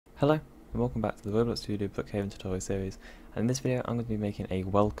Hello, and welcome back to the Roblox Studio Brookhaven tutorial series, and in this video I'm going to be making a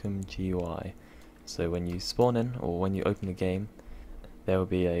welcome GUI. So when you spawn in, or when you open the game, there will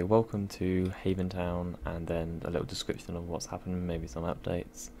be a welcome to Haven Town, and then a little description of what's happened, maybe some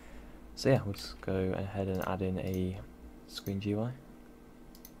updates. So yeah, we'll just go ahead and add in a screen GUI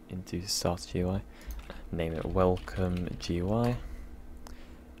into start GUI, name it welcome GUI,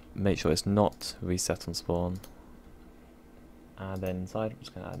 make sure it's not reset on spawn. And then inside, I'm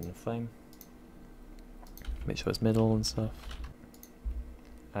just going to add in a frame, make sure it's middle and stuff,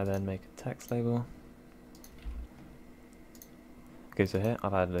 and then make a text label. Okay, so here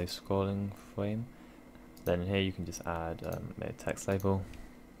I've added a scrolling frame. Then here you can just add a text label,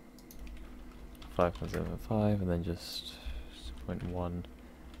 5.05, and then just 0.1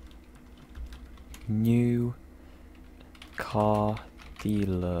 new car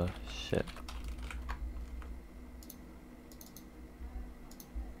dealership.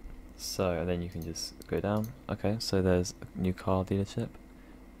 So, and then you can just go down. Okay, so there's a new car dealership,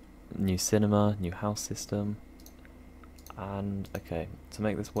 new cinema, new house system, and okay, to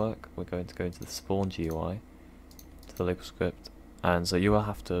make this work, we're going to go into the spawn GUI, to the local script, and so you will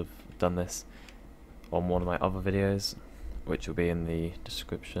have to have done this on one of my other videos, which will be in the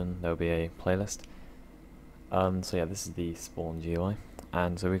description. There will be a playlist. So yeah, this is the spawn GUI,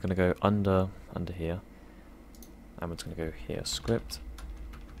 and so we're going to go under here, and we're just going to go here, script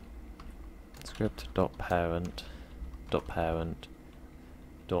dot parent dot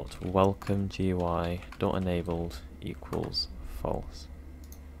welcome GUI dot enabled equals false.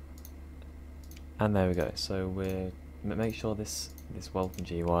 And there we go. So we're make sure this welcome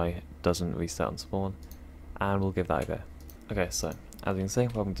GUI doesn't reset on spawn, and we'll give that a go. Okay, so as you can see,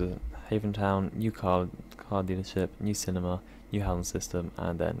 welcome to Haven Town, new car dealership, new cinema, new housing system,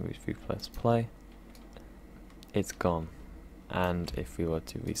 and then if we press play, it's gone. And if we were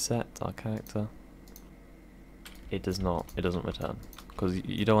to reset our character, it doesn't return, because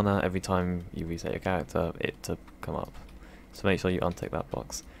you don't want to, every time you reset your character, it to come up. So make sure you untick that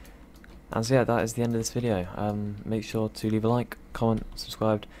box. And so yeah, that is the end of this video. Make sure to leave a like, comment,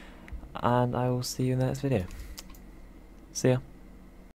 subscribe, and I will see you in the next video. See ya.